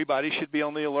think everybody should be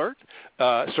on the alert.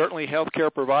 Certainly,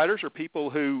 healthcare providers or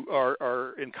people who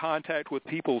are in contact with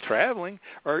people traveling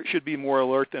should be more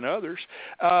alert than others.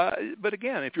 But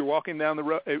again, if you're walking down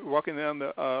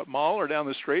the mall or down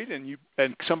the street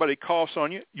and somebody coughs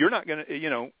on you, you're not going to,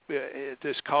 you know,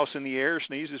 just coughs in the air,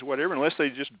 sneezes, whatever, unless they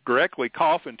just directly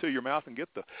cough into your mouth and get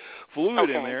the fluid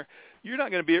in there, you're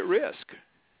not going to be at risk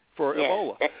for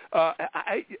Ebola.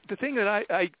 The thing that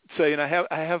I say, and I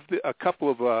have a couple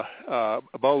of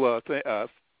Ebola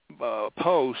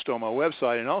post on my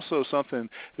website, and also something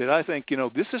that I think, you know,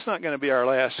 this is not going to be our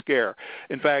last scare.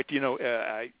 In fact, you know,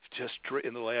 I just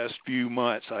in the last few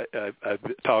months, I've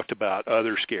talked about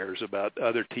other scares, about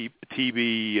other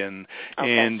TB and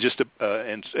just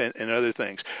and other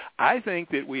things. I think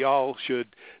that we all should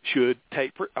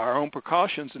take our own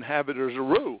precautions and have it as a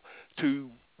rule to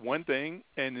one thing,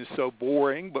 and it's so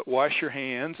boring, but wash your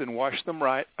hands and wash them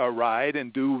right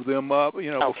and do them up,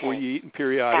 before you eat and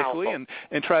periodically,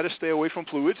 and try to stay away from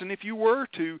fluids. And if you were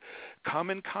to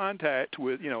come in contact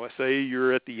with, say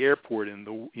you're at the airport and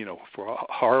for a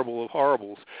horrible of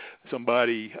horribles,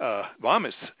 somebody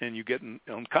vomits and you get in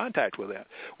contact with that.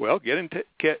 Well,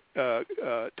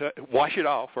 wash it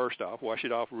off first off. Wash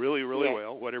it off really, really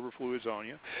well, whatever fluid's on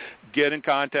you. Get in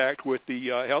contact with the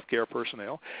healthcare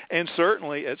personnel, and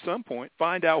certainly at some point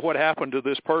find out what happened to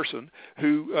this person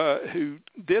who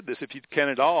did this. If you can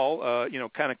at all,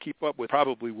 kind of keep up with.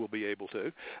 Probably will be able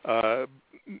to.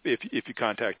 If you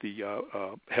contact the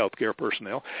healthcare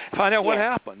personnel, find out what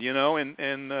happened,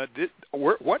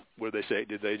 what were they say?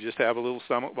 Did they just have a little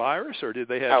stomach virus, or did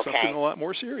they have something a lot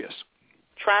more serious?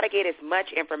 Try to get as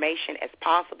much information as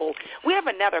possible. We have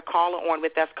another caller on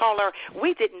with us. Caller,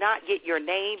 we did not get your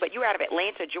name, but you're out of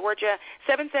Atlanta, Georgia,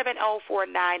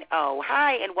 770-490.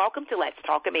 Hi, and welcome to Let's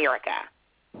Talk America.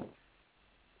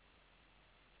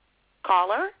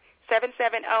 Caller,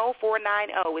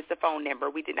 770-490 is the phone number.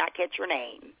 We did not catch your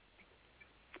name.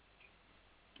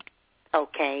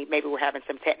 Okay, maybe we're having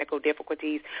some technical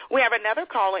difficulties. We have another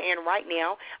caller in right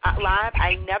now, live,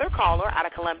 another caller out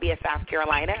of Columbia, South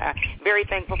Carolina. Very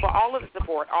thankful for all of the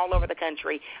support all over the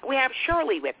country. We have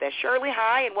Shirley with us. Shirley,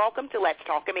 hi, and welcome to Let's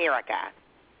Talk America.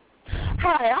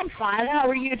 Hi, I'm fine. How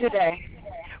are you today?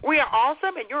 We are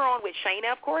awesome, and you're on with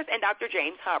Shana, of course, and Dr.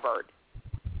 James Hubbard.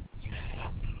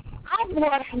 I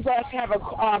wanted to have a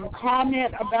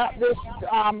comment about this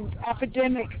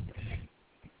epidemic.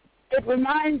 It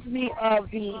reminds me of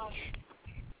the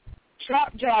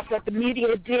shock job that the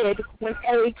media did when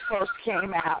AIDS first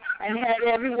came out and had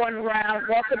everyone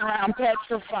walking around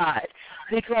petrified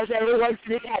because everyone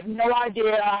had no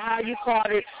idea how you caught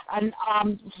it and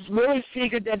really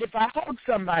figured that if I hugged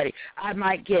somebody, I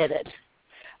might get it.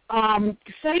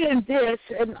 Saying this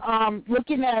and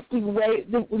looking at the way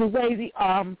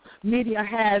the media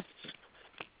has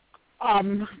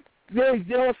really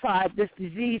vilified this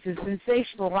disease and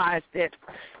sensationalized it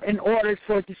in order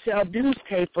for it to sell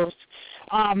newspapers,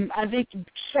 I think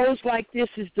shows like this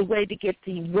is the way to get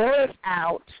the word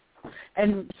out,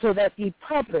 and so that the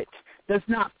public does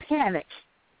not panic.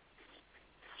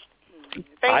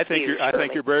 I think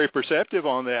you're very perceptive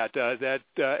on that.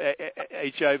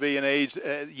 HIV and AIDS,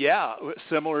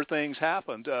 similar things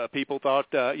happened. People thought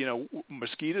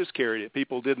mosquitoes carried it.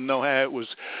 People didn't know how it was,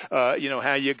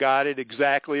 how you got it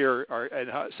exactly,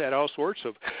 and said all sorts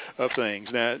of things.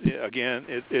 Now, again,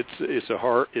 it's a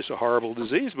horrible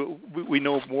disease, but we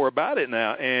know more about it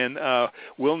now, and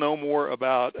we'll know more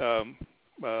about.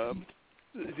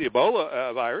 The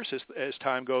Ebola virus as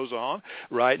time goes on.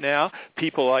 Right now,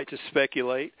 people like to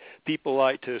speculate. People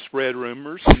like to spread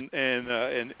rumors,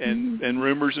 and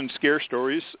rumors and scare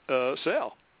stories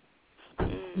sell.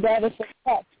 That is a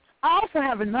fact. I also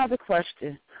have another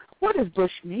question. What is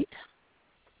bushmeat?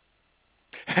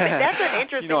 That's an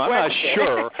interesting I'm question. not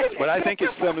sure, but I think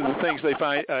it's some of the things they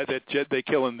find that they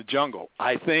kill in the jungle.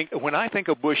 When I think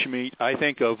of bushmeat, I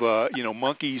think of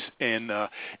monkeys and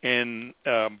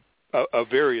of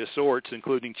various sorts,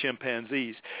 including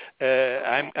chimpanzees.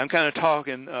 I'm kind of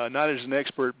talking not as an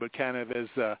expert, but kind of as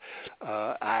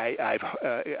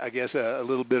I guess a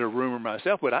little bit of rumor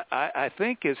myself. But I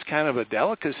think it's kind of a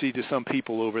delicacy to some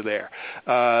people over there.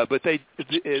 But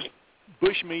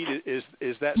bushmeat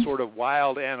is that sort of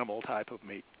wild animal type of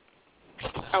meat.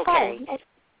 Okay.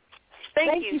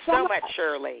 Thank you so much,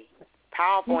 Shirley.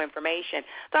 Powerful information.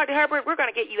 Dr. Hubbard, we're going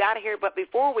to get you out of here, but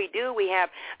before we do, we have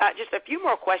just a few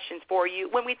more questions for you.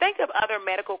 When we think of other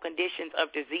medical conditions of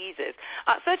diseases,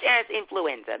 such as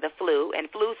influenza, the flu,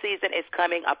 and flu season is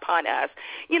coming upon us,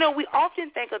 we often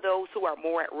think of those who are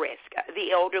more at risk,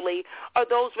 the elderly or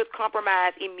those with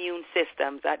compromised immune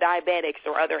systems, diabetics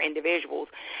or other individuals.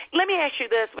 Let me ask you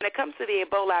this. When it comes to the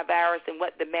Ebola virus and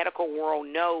what the medical world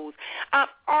knows,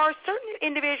 are certain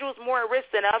individuals more at risk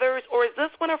than others, or is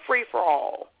this one a free-for-all?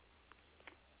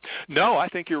 No, I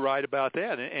think you're right about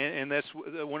that, and that's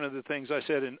one of the things I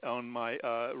said on my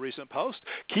recent post.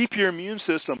 Keep your immune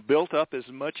system built up as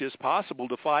much as possible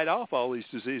to fight off all these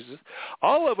diseases.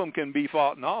 All of them can be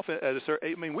fought off at a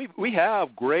certain. I mean, we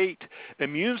have great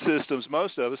immune systems,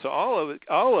 most of us. So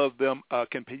all of them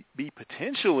can be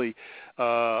potentially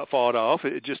fought off.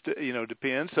 It just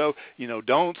depends. So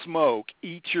don't smoke.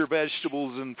 Eat your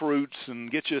vegetables and fruits, and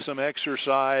get you some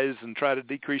exercise, and try to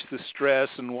decrease the stress,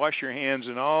 and wash your hands,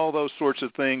 and all those sorts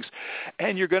of things,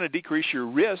 and you're going to decrease your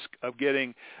risk of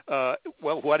getting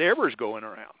whatever's going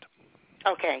around.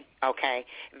 Okay.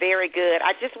 Very good.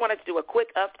 I just wanted to do a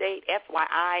quick update.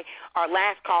 FYI, our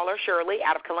last caller, Shirley,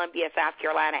 out of Columbia, South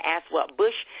Carolina, asked what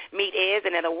bush meat is.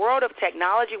 And in the world of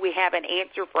technology, we have an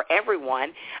answer for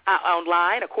everyone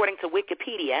online. According to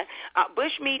Wikipedia,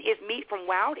 bush meat is meat from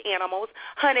wild animals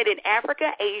hunted in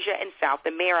Africa, Asia, and South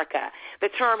America. The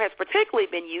term has particularly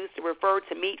been used to refer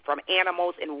to meat from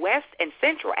animals in West and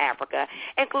Central Africa,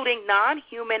 including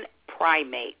non-human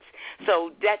primates.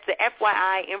 So that's the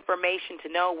FYI information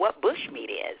to know what bush meat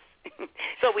is.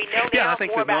 So we know now I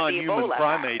think more the about the non-human Ebola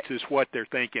primates virus. is what they're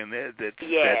thinking that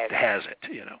has it,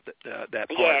 that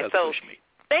part of the bush meat.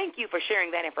 Thank you for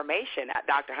sharing that information,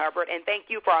 Dr. Hubbard, and thank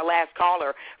you for our last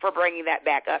caller for bringing that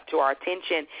back up to our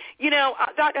attention.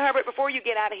 Dr. Hubbard, before you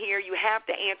get out of here, you have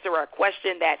to answer a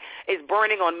question that is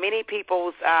burning on many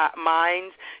people's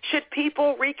minds. Should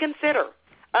people reconsider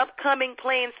upcoming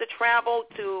plans to travel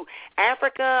to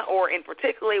Africa, or in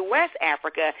particularly West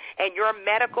Africa, and your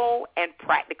medical and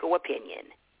practical opinion?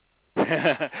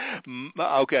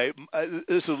 Okay,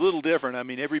 it's a little different. I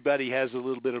mean, everybody has a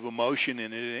little bit of emotion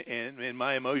in it, and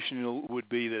my emotion would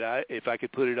be that if I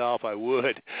could put it off, I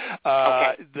would.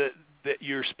 That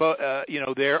you're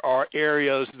there are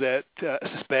areas that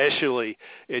especially,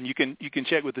 and you can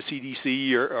check with the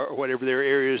CDC or whatever, there are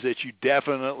areas that you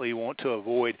definitely want to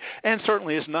avoid, and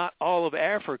certainly it's not all of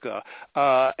Africa.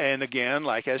 And again,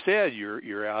 like I said,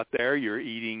 you're out there, you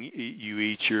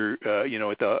eat your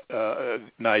at the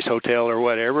nice hotel or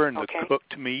whatever, and the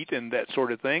cooked meat and that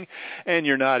sort of thing, and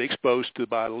you're not exposed to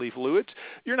bodily fluids.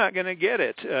 You're not going to get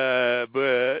it,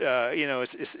 but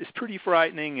it's pretty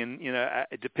frightening, and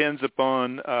it depends upon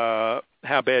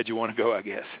how bad you want to go, I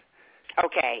guess.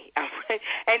 Okay.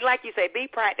 And like you say, be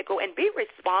practical and be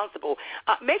responsible.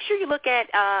 Make sure you look at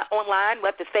online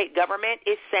what the state government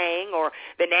is saying, or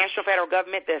the national federal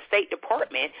government, the State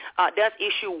Department does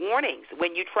issue warnings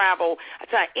when you travel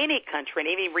to any country in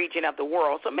any region of the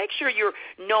world. So make sure you're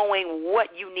knowing what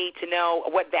you need to know,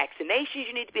 what vaccinations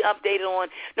you need to be updated on,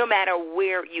 no matter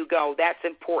where you go. That's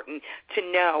important to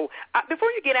know. Before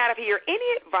you get out of here,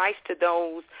 any advice to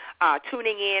those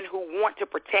tuning in who want to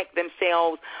protect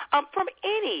themselves from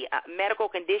any medical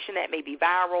condition that may be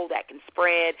viral, that can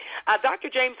spread? Dr.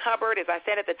 James Hubbard, as I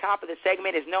said at the top of the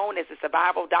segment, is known as a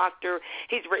survival doctor.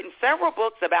 He's written several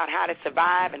books about how to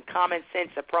survive and common sense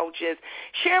approaches.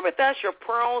 Share with us your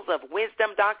pearls of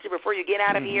wisdom, doctor, before you get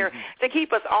out of here, to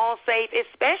keep us all safe,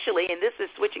 especially, and this is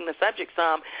switching the subject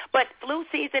some, but flu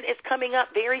season is coming up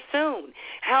very soon.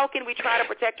 How can we try to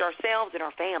protect ourselves and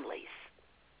our families?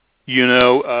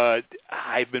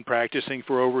 I've been practicing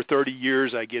for over 30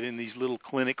 years. I get in these little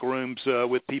clinic rooms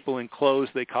with people in clothes.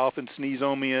 They cough and sneeze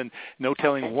on me, and no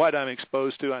telling what I'm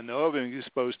exposed to. I know I've been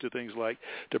exposed to things like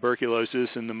tuberculosis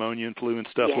and pneumonia and flu and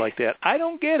stuff like that. I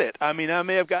don't get it. I mean, I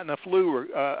may have gotten a flu or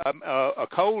a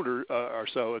cold or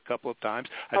so a couple of times.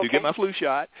 I do get my flu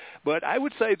shot, but I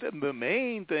would say that the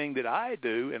main thing that I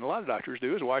do, and a lot of doctors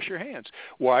do, is wash your hands.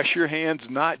 Wash your hands,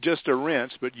 not just a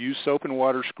rinse, but use soap and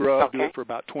water scrub. Do it for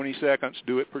about 20 seconds.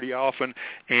 Do it pretty often,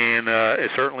 and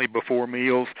certainly before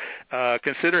meals.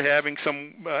 Consider having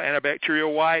some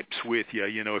antibacterial wipes with you.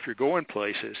 If you're going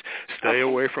places, stay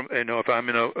away from. If I'm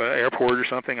in an airport or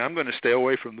something, I'm going to stay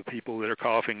away from the people that are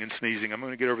coughing and sneezing. I'm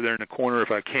going to get over there in the corner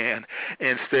if I can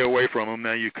and stay away from them.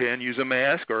 Now, you can use a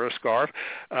mask or a scarf,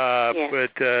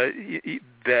 but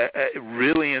that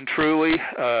really and truly,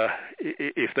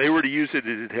 if they were to use it,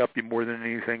 it'd help you more than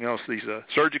anything else. These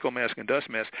surgical masks and dust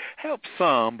masks help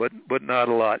some, but not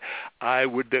a lot. I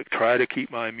would try to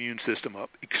keep my immune system up.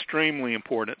 Extremely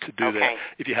important to do that.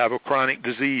 If you have a chronic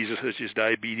disease such as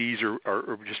diabetes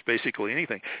or just basically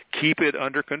anything, keep it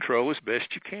under control as best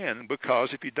you can, because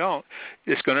if you don't,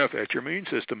 it's going to affect your immune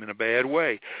system in a bad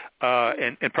way,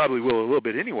 and probably will a little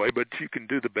bit anyway, but you can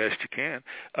do the best you can.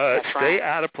 Stay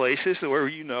out of places where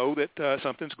you know that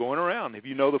something's going around. If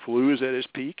you know the flu is at its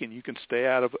peak, and you can stay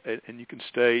out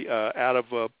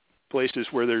of places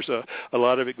where there's a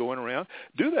lot of it going around,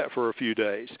 do that for a few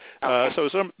days. So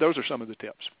those are some of the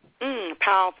tips.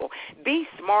 Powerful. Be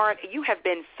smart. You have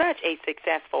been such a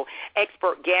successful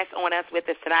expert guest on us with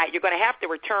us tonight. You're going to have to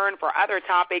return for other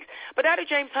topics. But Dr.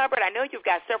 James Hubbard, I know you've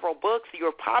got several books.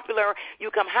 You're popular.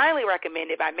 You come highly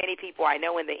recommended by many people I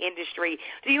know in the industry.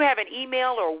 Do you have an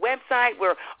email or website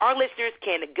where our listeners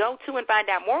can go to and find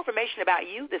out more information about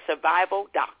you, the Survival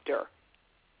Doctor?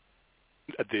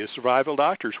 The Survival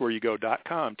Doctors, where you go,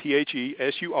 .com,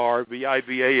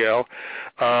 THESURVIVAL,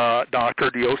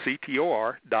 doctor,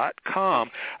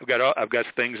 DOCTOR.com. I've got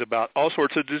things about all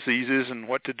sorts of diseases and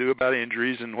what to do about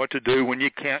injuries and what to do when you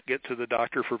can't get to the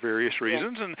doctor for various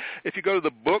reasons. And if you go to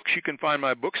the books, you can find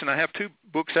my books, and I have 2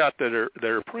 books out that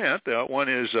are print. One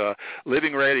is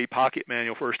Living Ready Pocket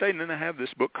Manual First Aid, and then I have this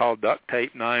book called Duct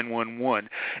Tape 911,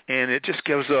 and it just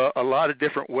gives a lot of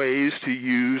different ways to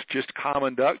use just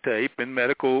common duct tape in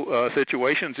medical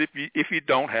situations if you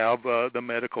don't have the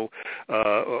medical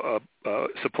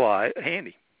supply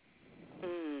handy.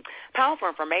 Powerful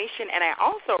information, and I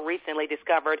also recently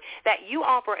discovered that you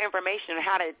offer information on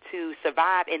how to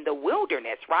survive in the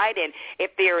wilderness, right? And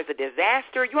if there is a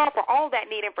disaster, you offer all that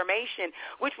neat information,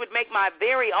 which would make my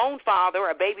very own father,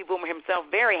 a baby boomer himself,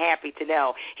 very happy to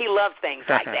know. He loves things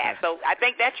like that. So I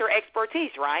think that's your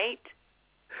expertise, right?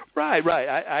 Right.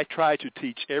 I try to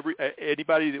teach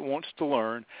anybody that wants to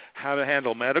learn how to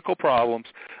handle medical problems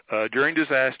during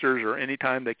disasters or any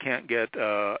time they can't get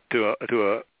to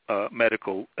a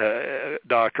medical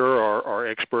doctor or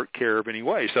expert care of any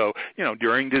way. So,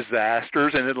 during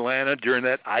disasters in Atlanta, during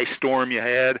that ice storm you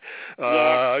had,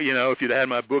 if you'd had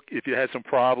my book, if you had some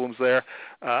problems there,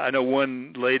 I know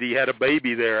one lady had a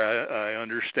baby there, I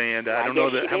understand. I don't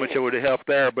know how much it would have helped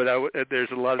there, but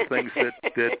there's a lot of things that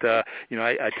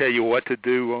I tell you what to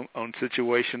do on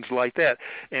situations like that.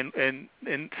 And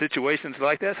in situations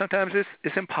like that, sometimes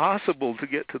it's impossible to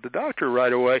get to the doctor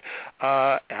right away.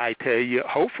 I tell you,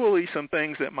 hopefully some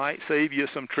things that might save you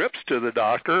some trips to the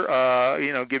doctor,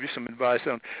 give you some advice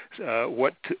on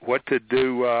what to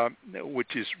do,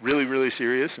 which is really, really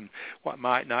serious, and what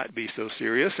might not be so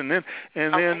serious. And then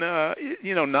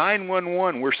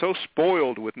 911, we're so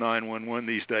spoiled with 911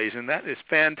 these days, and that is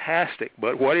fantastic.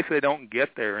 But what if they don't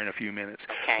get there in a few minutes?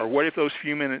 Or what if those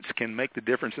few minutes can make the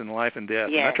difference in life and death?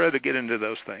 And I try to get into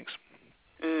those things.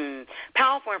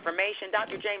 Powerful information.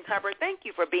 Dr. James Hubbard, thank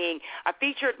you for being a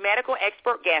featured medical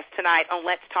expert guest tonight on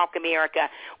Let's Talk America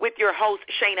with your host,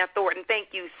 Shana Thornton.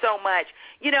 Thank you so much.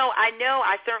 I know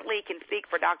I certainly can speak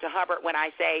for Dr. Hubbard when I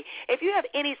say if you have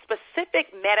any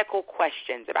specific medical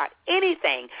questions about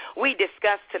anything we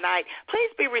discussed tonight, please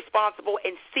be responsible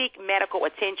and seek medical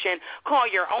attention. Call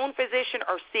your own physician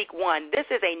or seek one. This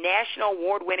is a national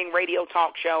award-winning radio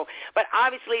talk show, but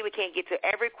obviously we can't get to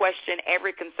every question,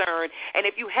 every concern. And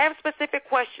if you have specific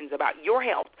questions about your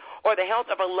health or the health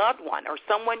of a loved one or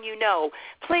someone you know,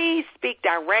 please speak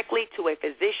directly to a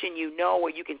physician you know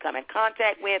or you can come in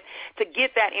contact with to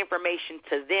get that information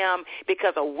to them,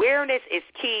 because awareness is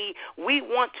key. We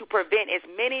want to prevent as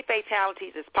many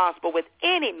fatalities as possible with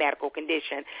any medical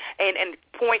condition. And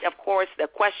point, of course, the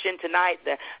question tonight,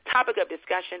 the topic of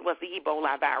discussion was the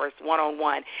Ebola virus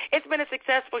one-on-one. It's been a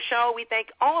successful show. We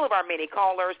thank all of our many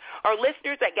callers, our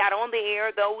listeners that got on the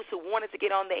air, those who wanted to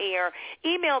get on the air.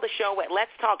 Email the show at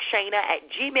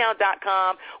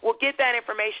letstalkshana@gmail.com. We'll get that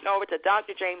information over to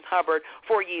Dr. James Hubbard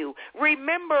for you.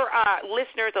 Remember,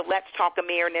 listeners of Let's Talk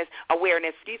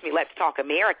Let's Talk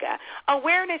America.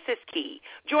 Awareness is key.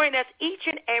 Join us each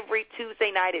and every Tuesday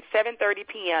night at 7:30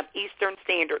 p.m. Eastern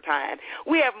Standard Time.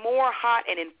 We have more hot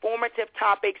and informative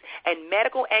topics and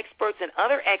medical experts and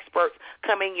other experts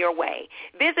coming your way.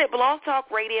 Visit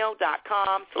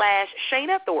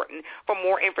blogtalkradio.com/Shana Thornton for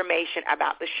more information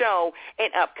about the show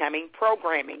and upcoming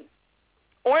programming.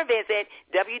 Or visit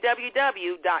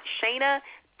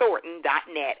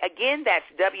www.shanathornton.net. Again, that's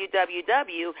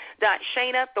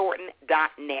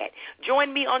www.shanathornton.net.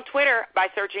 Join me on Twitter by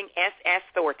searching SS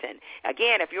Thornton.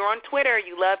 Again, if you're on Twitter,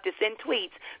 you love to send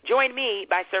tweets, join me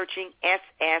by searching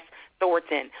SS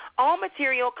Thornton. All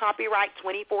material copyright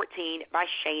 2014 by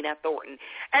Shana Thornton.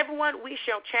 Everyone, we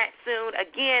shall chat soon.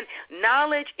 Again,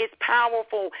 knowledge is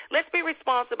powerful. Let's be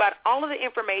responsible about all of the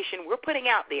information we're putting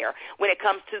out there when it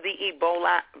comes to the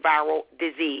Ebola viral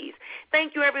disease.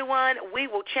 Thank you, everyone. We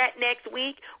will chat next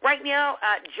week. Right now,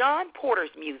 John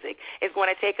Porter's music is going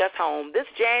to take us home. This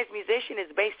jazz musician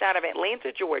is based out of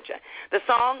Atlanta, Georgia. The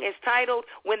song is titled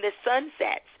When the Sun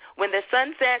Sets. When the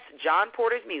sun sets, John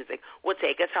Porter's music will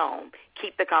take us home.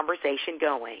 Keep the conversation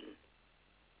going.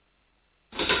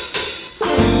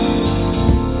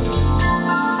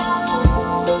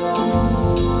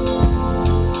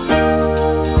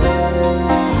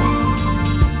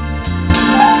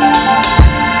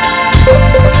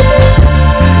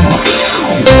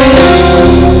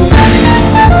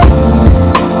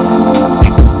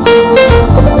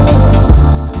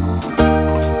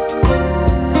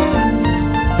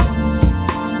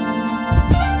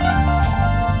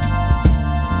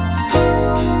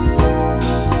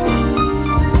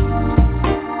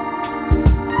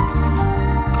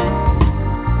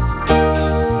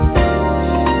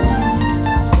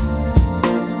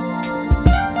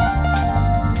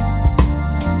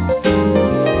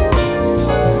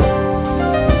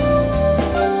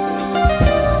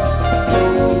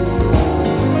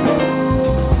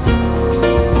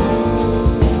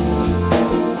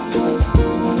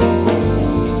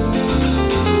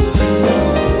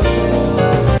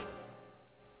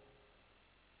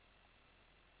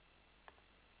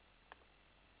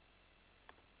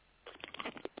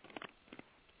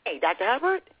 Dr.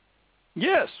 Hubbard?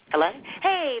 Yes. Hello?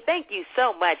 Hey, thank you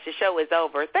so much. The show is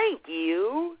over. Thank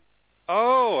you.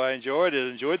 Oh, I enjoyed it.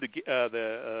 Enjoyed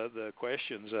the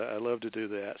questions. I love to do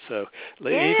that. So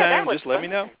anytime, just let me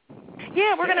know.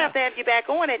 Yeah, we're going to have you back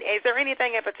on it. Is there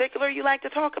anything in particular you like to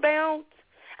talk about?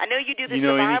 I know you do the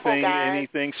survival guide.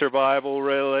 Anything survival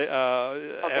really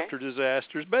after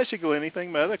disasters, basically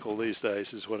anything medical these days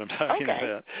is what I'm talking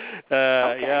about.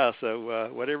 Yeah, so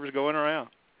whatever's going around.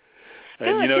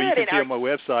 And you can see on my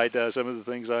website some of the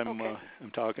things I'm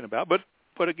talking about. But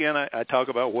again, I talk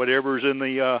about whatever's in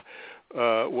the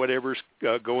whatever's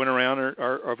going around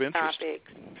are of interest.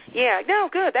 Topics. Yeah, no,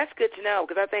 good. That's good to know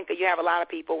because I think you have a lot of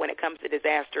people when it comes to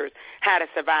disasters, how to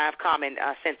survive, common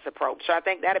sense approach. So I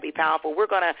think that'll be powerful. We're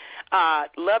going to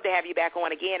love to have you back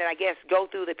on again and I guess go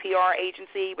through the PR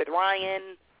agency with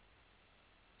Ryan.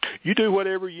 You do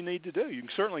whatever you need to do. You can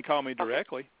certainly call me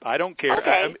directly. I don't care.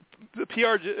 Okay. The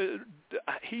PR,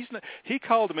 he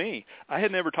called me. I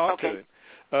had never talked to him.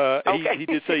 He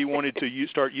did say he wanted to me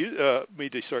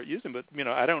to start using, but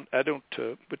I don't.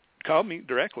 But call me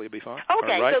directly, it'll be fine.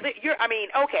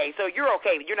 Okay, so you're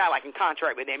okay. You're not like in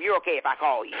contract with him. You're okay if I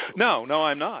call you. No,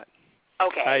 I'm not.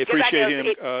 Okay. I appreciate him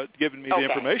giving me the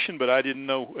information, but I didn't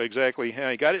know exactly how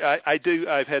he got it. I do.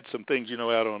 I've had some things,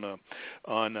 out on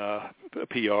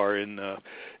PR and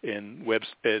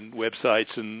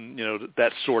websites and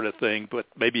that sort of thing. But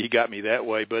maybe he got me that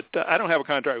way. But I don't have a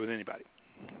contract with anybody.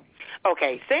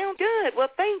 Okay, sound good. Well,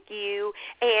 thank you,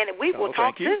 and we will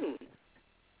talk soon.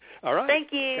 All right.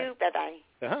 Thank you. Okay. Bye-bye.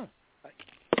 Uh-huh.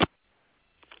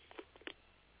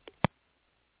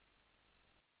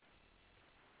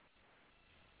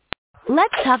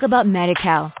 Let's talk about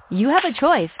Medi-Cal. You have a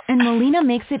choice, and Molina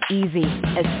makes it easy,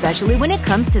 especially when it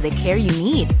comes to the care you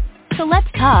need. So let's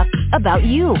talk about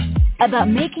you, about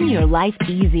making your life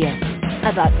easier,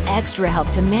 about extra help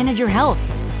to manage your health.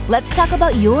 Let's talk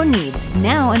about your needs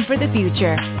now and for the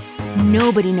future.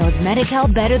 Nobody knows Medi-Cal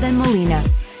better than Molina.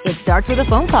 It starts with a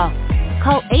phone call.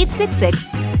 Call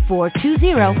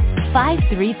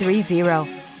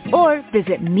 866-420-5330 or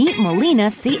visit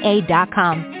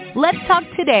meetmolinaca.com. Let's talk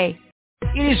today.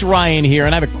 It is Ryan here,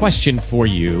 and I have a question for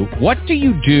you. What do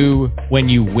you do when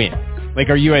you win? Like,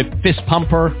 are you a fist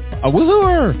pumper, a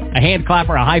woohooer, a hand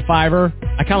clapper, a high fiver?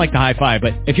 I kind of like the high five,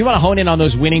 but if you want to hone in on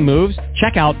those winning moves,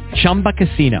 check out Chumba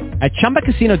Casino. At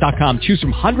ChumbaCasino.com, choose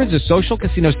from hundreds of social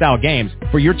casino-style games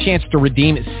for your chance to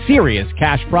redeem serious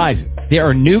cash prizes. There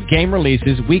are new game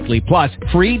releases weekly, plus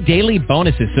free daily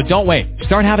bonuses, so don't wait.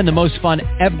 Start having the most fun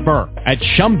ever at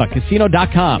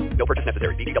ChumbaCasino.com. No purchase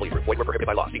necessary. VGW Group. Void where prohibited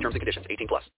by law. See terms and conditions. 18+.